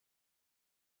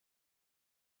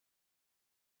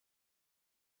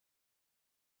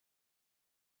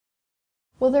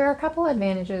Well, there are a couple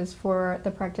advantages for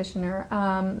the practitioner.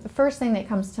 The first thing that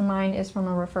comes to mind is from a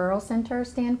referral center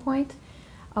standpoint.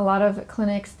 A lot of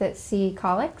clinics that see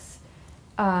colics,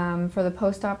 for the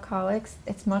post-op colics,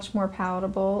 it's much more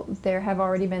palatable. There have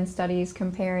already been studies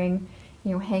comparing,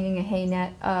 hanging a hay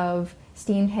net of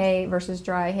steamed hay versus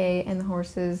dry hay, and the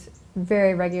horses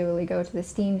very regularly go to the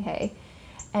steamed hay.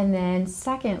 And then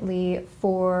secondly,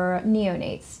 for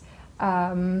neonates,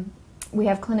 we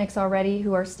have clinics already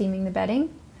who are steaming the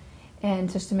bedding,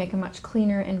 and just to make a much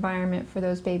cleaner environment for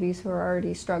those babies who are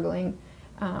already struggling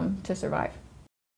to survive.